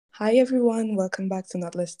Hi everyone, welcome back to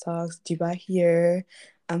Notless Talks. Diba here.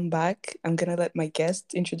 I'm back. I'm gonna let my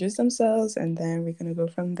guests introduce themselves and then we're gonna go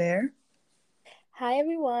from there. Hi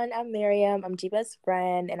everyone, I'm Miriam. I'm Jiba's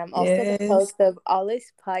friend, and I'm also the Yes. host of All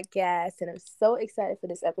This podcast. And I'm so excited for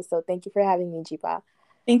this episode. Thank you for having me, Jiba.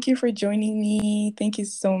 Thank you for joining me. Thank you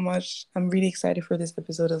so much. I'm really excited for this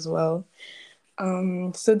episode as well.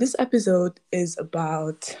 So this episode is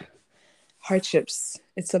about hardships.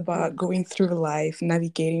 It's about going through life,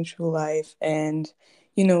 navigating through life, and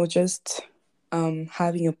just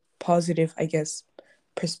having a positive, I guess,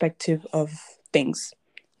 perspective of things.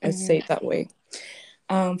 Let's say Mm-hmm. it that way.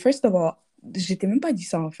 First of all, j'étais même pas dit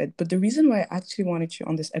ça en fait, but the reason why I actually wanted you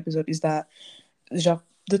on this episode is that, genre,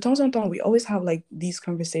 de temps en temps, we always have like these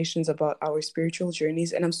conversations about our spiritual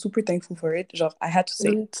journeys, and I'm super thankful for it. Genre, I had to say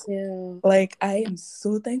Me it. too. Like, I am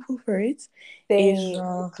so thankful for it. Et Same.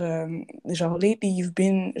 genre, lately you've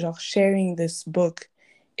been, genre, sharing this book.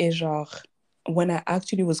 Et genre, when I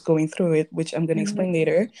actually was going through it, which I'm gonna Mm-hmm. explain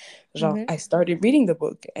later, genre, Mm-hmm. I started reading the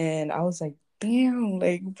book, and I was like, damn,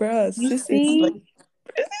 like, bruh, You sis is like, see,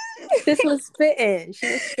 this was fitting. She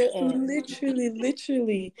was fitting.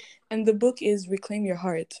 literally. And the book is Reclaim Your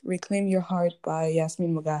Heart. Reclaim Your Heart by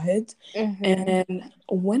Yasmin Mogahed. Mm-hmm. And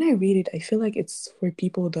when I read it, I feel like it's for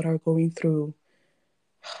people that are going through,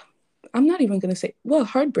 I'm not even gonna say, well,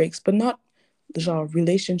 heartbreaks, but not genre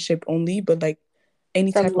relationship only, but like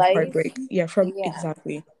any From type of life. heartbreak. Yeah, from Yeah.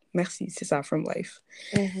 exactly. Merci, c'est ça, from life.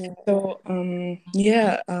 Mm-hmm. So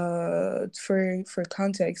yeah, for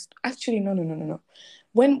context, actually no.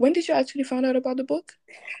 When did you actually find out about the book?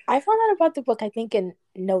 I found out about the book, I think, in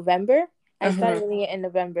November. I started Uh-huh. reading it in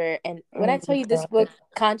November. And when I Oh tell my you this god. book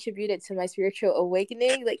contributed to my spiritual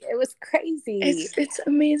awakening, like, it was crazy. It's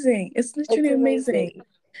amazing. It's It's literally amazing. amazing.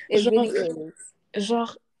 It really Genre, is.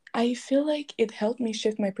 genre, I feel like it helped me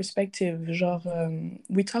shift my perspective. Genre,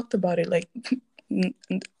 we talked about it like n-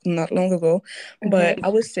 not long ago, but Mm-hmm. I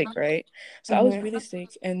was sick, right? So I was Mm-hmm. really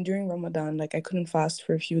sick, and during Ramadan, like I couldn't fast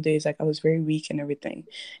for a few days. Like I was very weak and everything,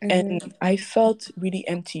 Mm-hmm. and I felt really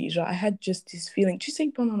empty. Genre, I had just this feeling. Tu sais,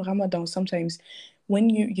 pendant Ramadan, sometimes when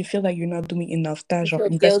you feel like you're not doing enough, t'as You genre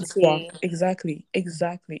feel une baisse de foi. guilty.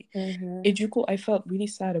 Exactly. Mm-hmm. Et du coup, I felt really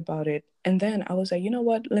sad about it. And then I was like, you know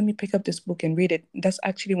what? Let me pick up this book and read it. That's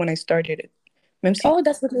actually when I started it. Même si, Oh,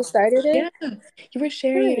 that's what you started yeah, it? you were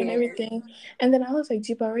sharing it and Period. everything. And then I was like,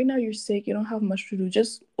 Deepa, right now you're sick. You don't have much to do.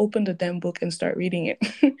 Just open the damn book and start reading it.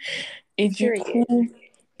 Et du coup, Period.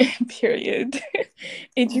 period.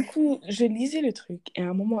 Et du coup, je lisais le truc. Et à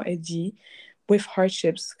un moment, elle dit, with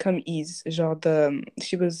hardships come ease. Genre,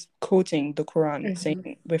 she was quoting the Quran Mm-hmm.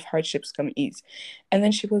 saying, with hardships come ease. And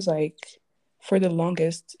then she was like, for the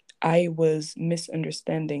longest, I was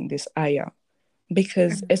misunderstanding this ayah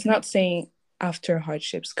because it's not saying after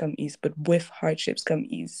hardships come ease, but with hardships come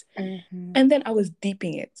ease. Mm-hmm. And then I was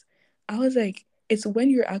deeping it. I was like, it's when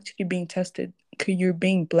you're actually being tested, que you're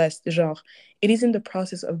being blessed. Genre, it is in the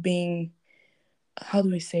process of being, how do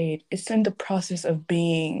we say it? It's in the process of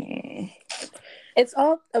being, It's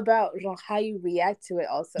all about genre, how you react to it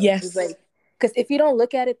also. It's yes, like, because if you don't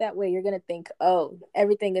look at it that way, you're going to think, oh,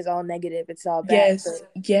 everything is all negative. It's all bad.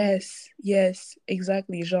 yes, yes,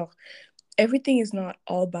 exactly. Genre, everything is not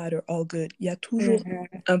all bad or all good. Il y a toujours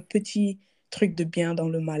Mm-hmm. un petit truc de bien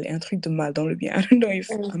dans le mal et un truc de mal dans le bien. I don't know if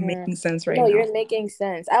I'm Mm-hmm. making sense right No, now. you're making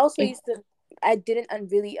sense. I also Like, used to. I didn't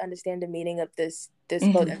really understand the meaning of this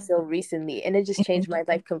quote mhm, until recently, and it just changed mhm. my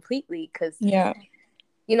life completely. Because Yeah,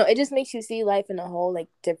 it just makes you see life in a whole like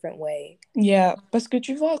different way. yeah. Parce que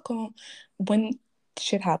tu vois, when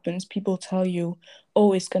shit happens, people tell you,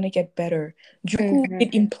 oh, it's gonna get better. Du coup, Mm-hmm.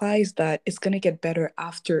 it implies that it's gonna get better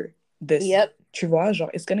after this. Yep. Tu vois,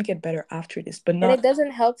 genre, it's gonna get better after this, but And it not,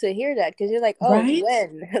 doesn't help to hear that because you're like, oh, right?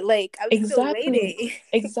 when? Like, I'm still Exactly. waiting.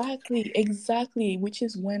 Exactly. Which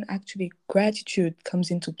is when actually gratitude comes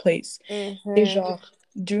into place. Et Mm-hmm. genre,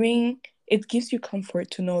 during, it gives you comfort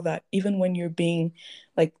to know that even when you're being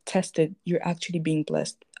like tested, you're actually being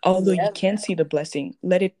blessed. Although you Yep. can't see the blessing,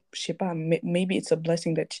 let it, je sais pas, maybe it's a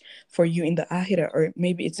blessing that for you in the ahira, or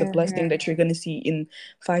maybe it's a blessing Mm-hmm. that you're gonna see in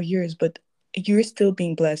 5 years, but you're still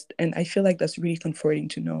being blessed. And I feel like that's really comforting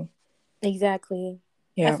to know. Exactly.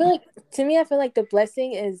 I Yeah. feel like, to me, I feel like the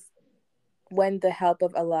blessing is when the help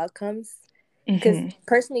of Allah comes. Because Mm-hmm.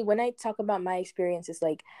 personally, when I talk about my experiences,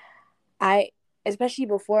 like, I, especially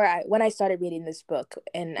before when I started reading this book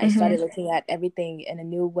and I Mm-hmm. started looking at everything in a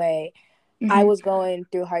new way, I Mm-hmm. was going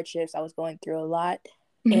through hardships. I was going through a lot.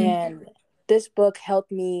 Mm-hmm. And this book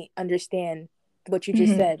helped me understand what you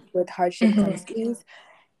just Mm-hmm. said, with hardship Mm-hmm. comes ease.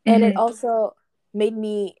 And it Mm-hmm. also made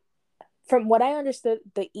me, from what I understood,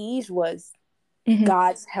 the ease was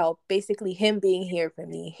God's help, basically him being here for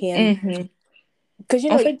me, him, Mhm. because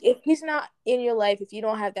En fait, if he's not in your life, if you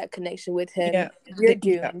don't have that connection with him, yeah, you're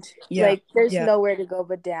yeah, doomed. yeah, Like there's yeah, nowhere to go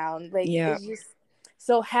but down. Like yeah. it's just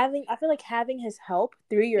so having, I feel like having his help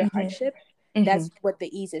through your Mhm. hardship, Mhm. that's what the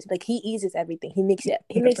ease is. Like he eases everything.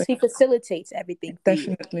 Definitely, He facilitates everything for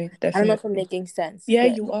you. definitely, I don't know if I'm definitely. making sense, Yeah,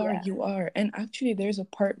 but you are, yeah. you are. And actually, there's a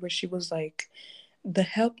part where she was like, the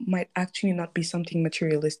help might actually not be something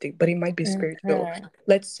materialistic, but it might be spiritual. Mhm.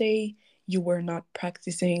 Let's say you were not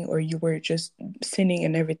practicing or you were just sinning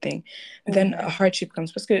and everything, then a Mhm. hardship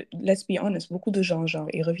comes. Parce que, let's be honest, beaucoup de gens, genre,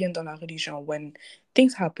 ils reviennent dans la religion when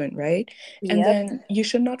things happen, right? And Yep. then you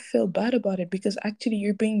should not feel bad about it because actually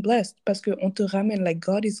you're being blessed. Parce que on te ramène, like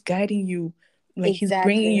God is guiding you, like He's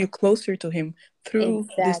bringing Exactly. you closer to Him through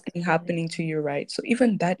this thing Exactly. happening to you, right? So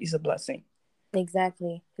even that is a blessing.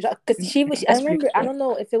 Exactly. Because she was, I That's remember, I beautiful. don't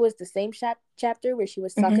know if it was the same chapter where she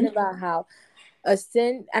was talking Mm-hmm. about how a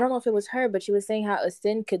sin, I don't know if it was her, but she was saying how a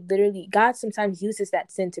sin could literally, God sometimes uses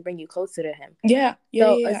that sin to bring you closer to Him. Yeah, yeah,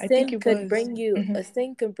 So yeah, yeah. I think it was. a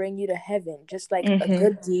sin could bring you to heaven, just like a Mm-hmm.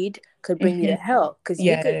 good deed could bring you to Mm-hmm. hell. Because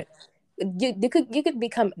Yeah, you could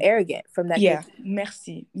become arrogant from that good yeah. deed.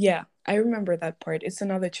 Merci. Yeah, I remember that part. It's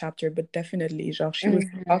another chapter, but definitely, genre, she was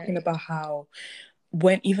Mm-hmm. talking about how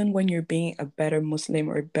even when you're being a better Muslim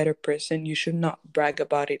or a better person, you should not brag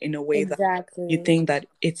about it in a way that you Exactly. think that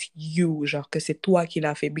it's you, genre que c'est toi qui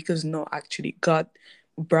l'a fait. Because no, actually, God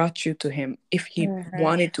brought you to Him. If He Mm-hmm.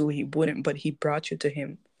 wanted to, He wouldn't, but He brought you to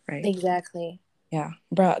Him, right? Exactly. Yeah,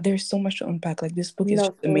 bruh, there's so much to unpack. Like this book is No,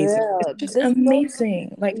 just for amazing. It's real. just This book,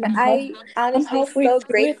 amazing. Like I I'm honestly halfway so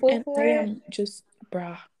through it, grateful and I for it. am just,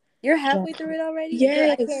 bruh. You're Genre, halfway through it already?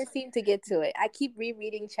 Girl, I yes, can't seem to get to it. I keep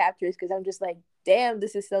rereading chapters because I'm just like, damn,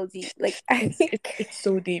 this is so deep. Like, it's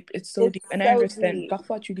so deep. It's so it's deep, and I so understand. deep.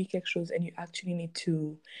 Parfois, tu lis quelque chose, and you actually need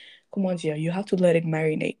to, comment dire, you have to let it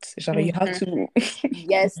marinate. Genre, you have Hmm. to.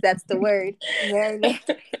 Yes, that's the word. Marinate.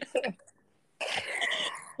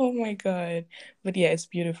 Oh my God. But yeah, it's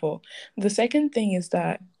beautiful. The second thing is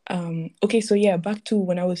that, okay, so yeah, back to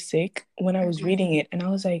when I was sick, when I was reading it, and I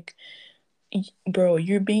was like, bro,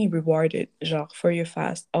 you're being rewarded, genre, for your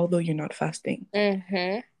fast, although you're not fasting.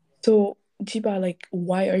 Mm-hmm. So, Jiba, like,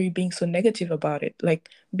 why are you being so negative about it? Like,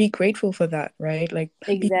 be grateful for that, right? Like,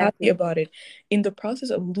 be happy Exactly. about it. In the process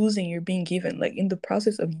of losing, you're being given, like, in the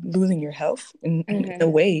process of losing your health, in a Mm-hmm.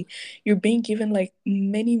 way, you're being given, like,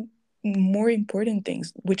 many more important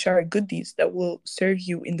things, which are good deeds that will serve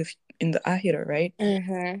you in the ahira, right?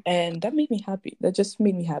 Mm-hmm. And that made me happy. That just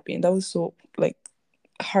made me happy. And that was so, like,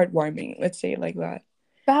 heartwarming, let's say it like that.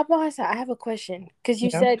 Baba Hassan, I have a question. Because you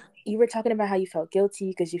Yeah. said you were talking about how you felt guilty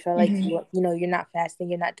because you felt like Mm-hmm. you're not fasting,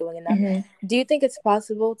 you're not doing enough. Mm-hmm. Do you think it's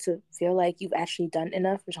possible to feel like you've actually done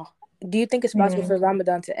enough? Do you think it's possible Mm-hmm. for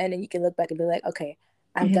Ramadan to end and you can look back and be like, okay,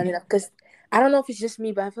 I've done Mm-hmm. enough? Because I don't know if it's just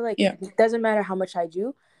me, but I feel like Yeah. it doesn't matter how much I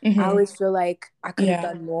do. I Mm-hmm. always feel like I could have Yeah.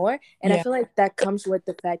 done more. And I Yeah. feel like that comes with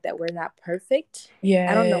the fact that we're not perfect.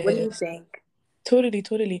 I don't know. What do you Yes. think? Totally,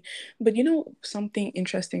 totally. But you know something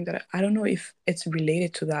interesting that I don't know if it's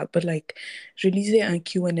related to that, but like je lisais un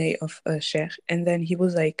Q&A of a sheikh, and then he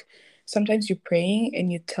was like, sometimes you're praying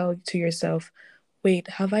and you tell to yourself, wait,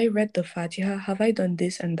 have I read the Fatiha? Have I done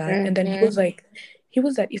this and that? And then he Mm-hmm. was like,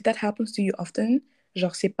 if that happens to you often,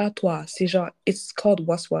 genre c'est pas toi, c'est genre it's called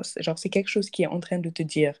waswas. Genre c'est quelque chose qui est en train de te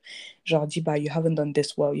dire, genre dis bah you haven't done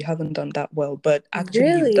this well, you haven't done that well, but actually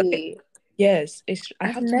you've done it. Really? Yes, I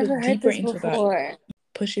I've have to look never heard deeper this into that. before.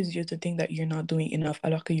 Pushes you to think that you're not doing enough,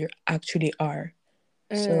 alors que you actually are.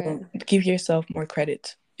 So Mm, give yourself more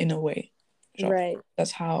credit in a way. Genre, right.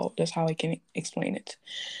 that's how I can explain it.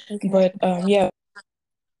 Okay. But yeah,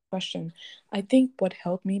 question. I think what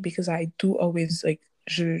helped me because I do always like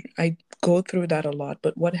I go through that a lot,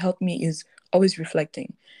 but what helped me is always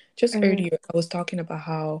reflecting. Just Mm-hmm. earlier, I was talking about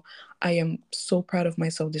how I am so proud of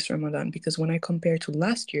myself this Ramadan because when I compare to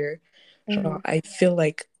last year, Mm-hmm. genre, I feel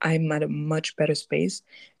like I'm at a much better space,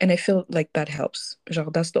 and I feel like that helps.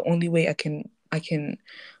 Genre, that's the only way I can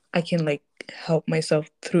like help myself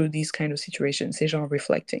through these kind of situations. C'est genre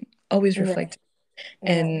reflecting, always Right. reflecting,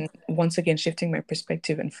 Right. and once again shifting my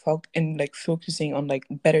perspective and like focusing on like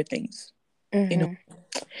better things, you know. Mm-hmm.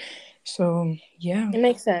 So yeah, It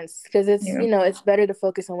makes sense because it's yeah, it's better to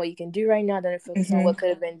focus on what you can do right now than to focus on hmm, what could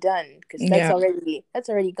have been done because yeah, that's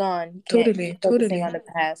already gone. You can't totally, keep focusing on totally, the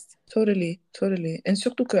past. totally, totally. And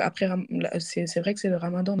surtout que après c'est vrai que c'est le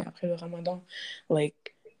Ramadan, mais après le Ramadan,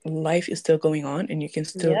 like life is still going on, and you can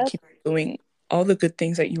still Yep. keep doing all the good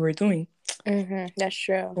things that you were doing. Mm-hmm. That's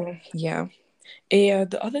true. So, yeah. And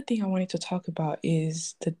the other thing I wanted to talk about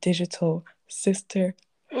is the digital sisterhood.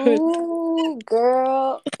 Ooh,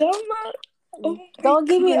 girl. Come on. Oh my Don't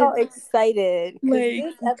get me all god. excited because Like,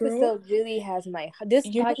 this bro, episode really has this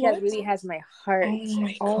you know podcast what? really has my Oh heart.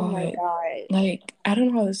 my Oh my god. god. Like, I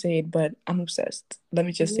don't know how to say it, but I'm obsessed. Let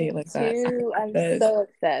me just say it Me like that. I'm too. I'm obsessed. so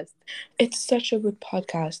obsessed. It's such a good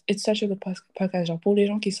podcast. It's such a good podcast. Genre, pour les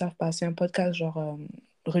gens qui savent pas, c'est un podcast genre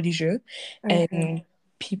religieux. Mm-hmm. And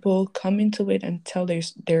people come into it and tell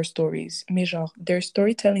their stories. Mais genre, their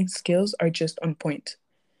storytelling skills are just on point.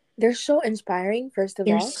 They're so inspiring, first of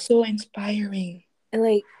They're all. so inspiring. And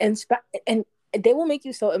like and they will make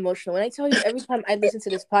you so emotional. When I tell you, every time I listen to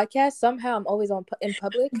this podcast, somehow I'm always in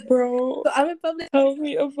public. Bro, So I'm in public. tell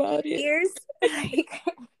me about it. Ears, like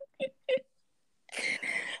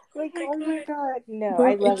Oh oh my my god. god, no,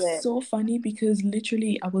 I Bro, love it's it. so funny because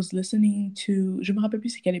literally I was listening to, je me rappelle plus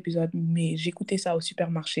c'est quel épisode, mais j'écoutais ça au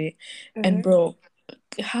supermarché. And Mm-hmm. bro,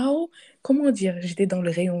 comment dire, j'étais dans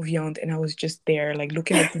le rayon viande and I was just there like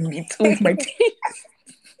looking at the meat with my teeth.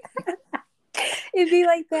 It'd be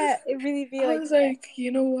like that. It really be I like was that. like,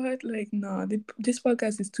 you know what? Like, nah, this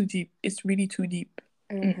podcast is too deep. It's really too deep.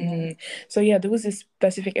 Mm-hmm. Mm-mm. So yeah, there was this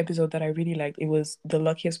specific episode that I really liked. It was the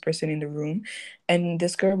luckiest person in the room, and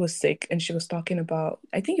this girl was sick, and she was talking about,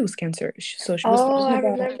 I think it was cancer. So she was Oh, talking I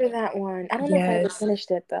about, remember that one. I don't know if I ever yes,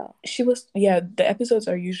 finished it though. she was, yeah, the episodes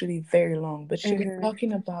are usually very long, but she was Mm-hmm.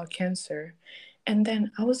 talking about cancer, and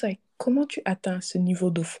then I was like, comment tu atteins ce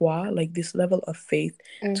niveau de foi, like this level of faith,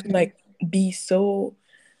 to Mm-hmm. like be so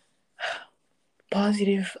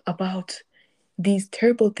positive about these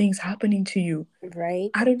terrible things happening to you. Right.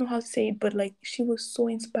 I don't know how to say it, but like she was so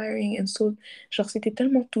inspiring and so, genre, c'était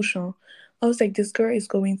tellement touchant. I was like, this girl is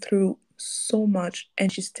going through so much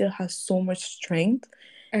and she still has so much strength.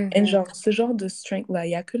 And Mm-hmm. genre, ce genre de strength là,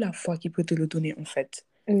 il y a que la foi qui peut te le donner en fait.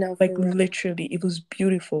 No, Like for real. literally, it was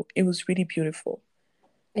beautiful. It was really beautiful.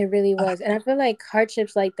 It really Ah, was. And I feel like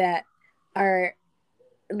hardships like that are,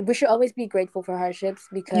 we should always be grateful for hardships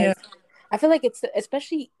yeah, because I feel like it's,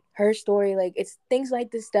 especially her story, like it's things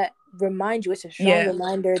like this that remind you, it's a strong yeah,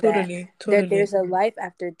 reminder that totally, totally, there's a life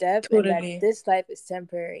after death and that totally. this life is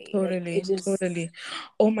temporary. Like it Totally, just, totally.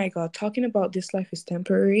 Oh my God, talking about this life is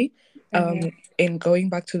temporary. mm-hmm. And going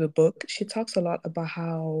back to the book, she talks a lot about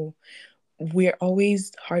how we're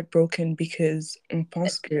always heartbroken because on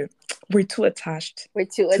pense que we're too attached We're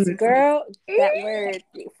too, to it's girl, that word,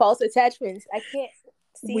 false attachments. I can't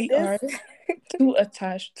see we this. are too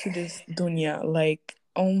attached to this dunya. Like,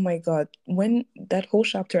 oh my God, when that whole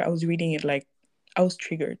chapter I was reading it, like I was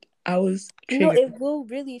triggered. I was No, triggered. it will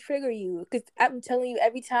really trigger you because I'm telling you,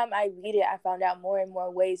 every time I read it, I found out more and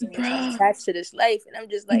more ways in which I'm Bruh, attached to this life, and I'm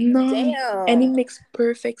just like, no. And it damn, makes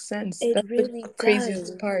perfect sense. it That's the really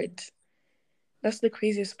craziest does. part. That's the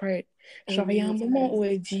craziest part. It Genre, il y a really un moment does. où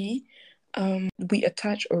elle dit, we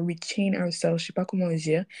attach or we chain ourselves, je sais pas comment le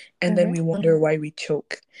dire, and then Mm-hmm. we wonder why we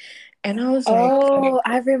choke. And Oh,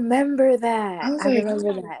 I remember I that. was I like,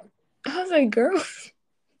 remember that. girl,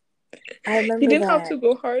 I you remember didn't have that. to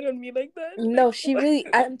go hard on me like that. Like, No, she really,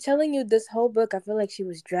 I'm telling you, this whole book, I feel like she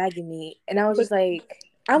was dragging me. And I was but just like,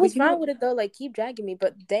 I but was you fine know, with it though, like, keep dragging me,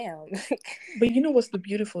 but damn. but you know what's the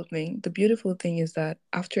beautiful thing? The beautiful thing is that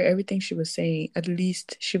after everything she was saying, at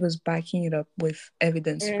least she was backing it up with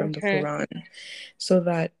evidence from the Mm-hmm. Quran, so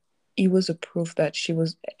that it was a proof that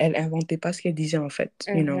elle inventait pas ce qu'elle disait en fait.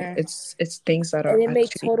 You know, Mm-hmm. it's things that are And it made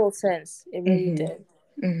actually. total sense. It really Mm-hmm, did.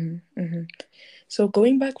 mm-hmm, mm-hmm. So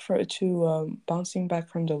going back to bouncing back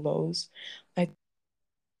from the lows, I think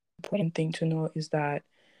the important thing to know is that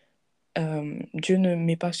Dieu ne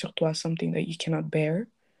met pas sur toi something that you cannot bear.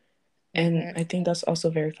 And Mm-hmm. I think that's also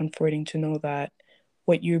very comforting to know that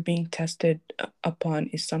what you're being tested upon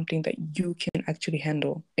is something that you can actually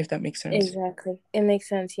handle, if that makes sense. Exactly. It makes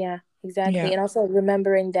sense. Yeah, exactly. Yeah. And also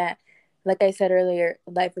remembering that, like I said earlier,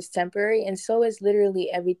 life is temporary, and so is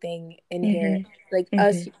literally everything in here. Mm-hmm. Like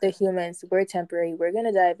us, Mm-hmm. the humans, we're temporary. We're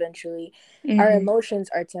gonna die eventually. Our Mm-hmm. emotions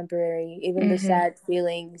are temporary. Even the Mm-hmm. sad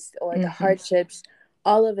feelings or the Mm-hmm. hardships,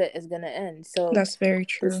 all of it is gonna end. So That's very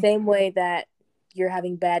the true. same way that you're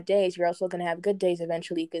having bad days, you're also gonna have good days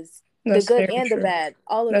eventually. Because the That's good very and the true. bad,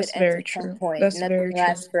 all of it That's ends very at some true. point. That's Nothing very true.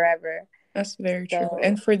 lasts forever. That's very true. So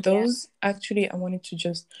And for yeah. those, actually, I wanted to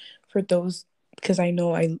just, for those, because I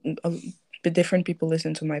know the different people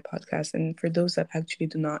listen to my podcast, and for those that actually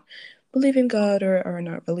do not believe in God or are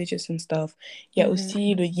not religious and stuff, il y a Mm-hmm.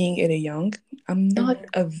 aussi le yin et le yang. I'm not Mm-hmm.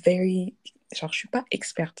 a very, genre, je suis pas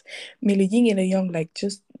experte, mais le yin et le yang, like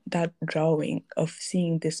just that drawing of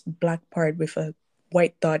seeing this black part with a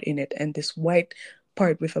white dot in it and this white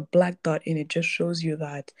part with a black dot in it just shows you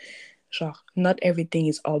that genre, not everything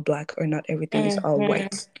is all black or not everything is all Mm-hmm.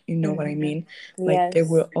 white. You know what I Mm-hmm. mean? Like there Yes.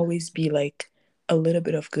 will always be like a little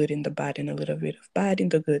bit of good in the bad and a little bit of bad in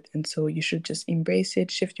the good. And so you should just embrace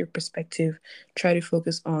it, shift your perspective, try to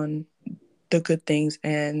focus on the good things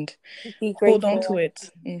and Be hold on to grateful.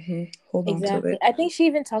 it. Hold on to Exactly. it. I think she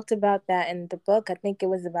even talked about that in the book. I think it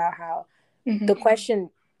was about how Mm-hmm. the question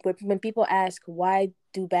when people ask why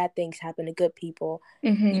do bad things happen to good people. I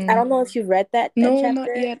Mm-hmm. don't know if you've read that No, not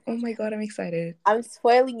chapter. yet. Oh my God, I'm excited. I'm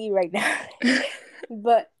spoiling you right now.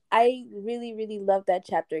 But I really, really love that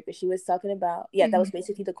chapter because she was talking about, yeah, that Mm-hmm. was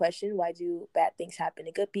basically the question, why do bad things happen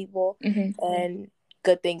to good people Mm-hmm. and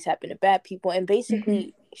good things happen to bad people? And Mm-hmm.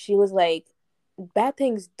 basically, she was like, bad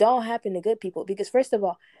things don't happen to good people because, first of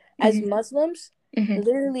all, as Mm-hmm. Muslims, Mm-hmm.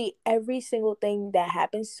 literally every single thing that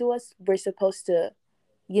happens to us, we're supposed to,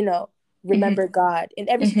 you know, Mm-hmm. remember God. In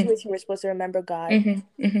every Mm-hmm. situation, we're supposed to remember God.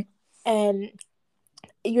 Mm-hmm. And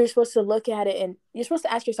you're supposed to look at it and you're supposed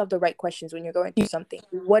to ask yourself the right questions when you're going through something.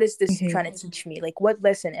 What is this Mm-hmm. trying to teach me? Like, what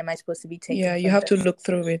lesson am I supposed to be Yeah, taking you from have to this? look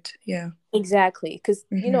through it. Yeah. Exactly. Because,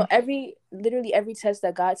 Mm-hmm. literally every test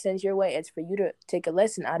that God sends your way, it's for you to take a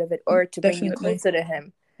lesson out of it or to bring you Definitely. closer to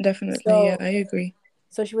Him. Definitely. Yeah, So, I agree.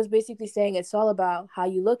 so she was basically saying it's all about how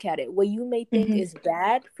you look at it. What you may think Mm-hmm. is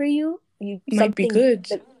bad for you, Might be something good.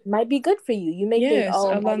 that might be good for you. You may think, Yes,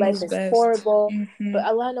 oh, my Allah life knows is best. horrible, Mm-hmm. but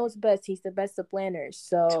Allah knows best. He's the best of planners.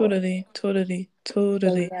 So, Totally, totally, so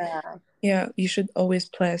totally. yeah. Yeah, you should always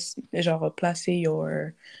place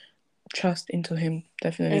your trust into him,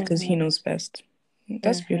 definitely, because he Mm-hmm. knows best.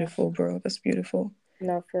 That's Mm-hmm. beautiful, bro. That's beautiful.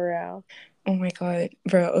 No, for real. Oh my God,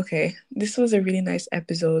 bro. Okay, this was a really nice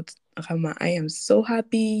episode, Rama. I am so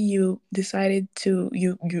happy you decided to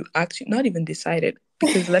you actually not even decided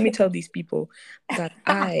because let me tell these people that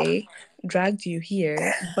I dragged you here,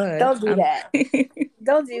 but Don't do that.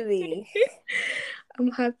 Don't do me. I'm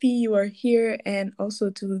happy you are here, and also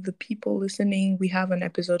to the people listening, we have an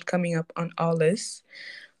episode coming up on Alice,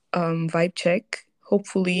 Vibe Check,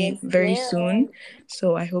 hopefully Yes, very soon. ma'am.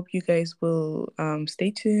 So I hope you guys will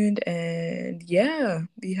stay tuned. And yeah,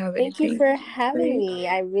 do you have Thank you anything for to having say? me.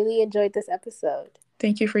 I really enjoyed this episode.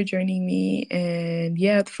 Thank you for joining me. And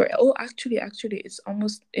yeah, for actually,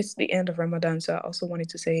 it's the end of Ramadan, so I also wanted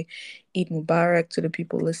to say Eid Mubarak to the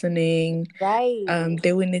people listening. Right.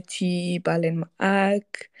 Deweniti Balen Maak.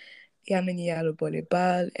 Yamini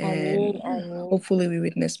Bolebal, I mean, and I mean, hopefully we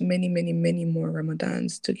witness many, many, many more Ramadans I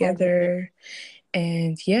mean. together.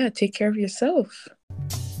 And yeah, take care of yourself.